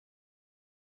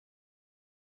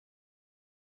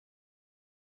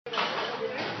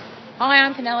Hi,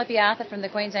 I'm Penelope Arthur from the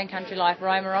Queensland Country Life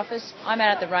Roma office. I'm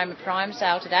out at the Roma Prime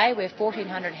sale today where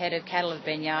 1,400 head of cattle have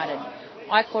been yarded.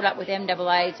 I caught up with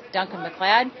MAA's Duncan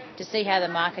McLeod to see how the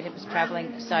market was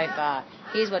travelling so far.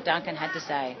 Here's what Duncan had to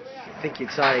say. I think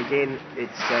you'd say again,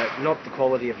 it's not the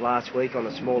quality of last week on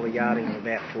a smaller yarding of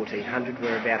about 1,400.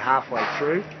 We're about halfway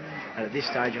through, and at this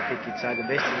stage I think you'd say the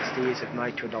best of the steers have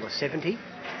made to $1.70,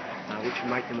 which would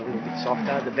make them a little bit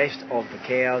softer. The best of the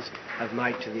cows have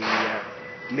made to the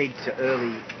mid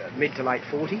to late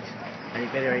 40s, and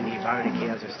your better end of your boner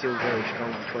cows are still very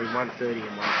strong between 130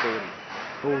 and 140.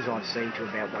 Bulls I've seen to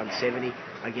about 170.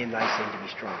 Again, they seem to be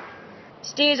strong.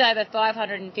 Steers over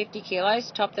 550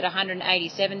 kilos topped at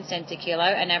 187 cents a kilo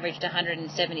and averaged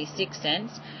 176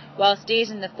 cents, while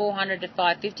steers in the 400 to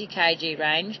 550 kg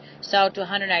range sold to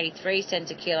 183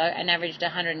 cents a kilo and averaged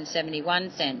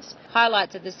 171 cents.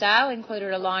 Highlights of the sale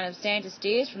included a line of Santa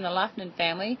steers from the Luffman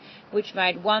family, which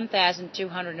made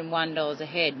 $1,201 a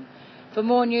head. For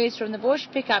more news from the bush,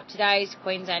 pick up today's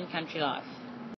Queensland Country Life.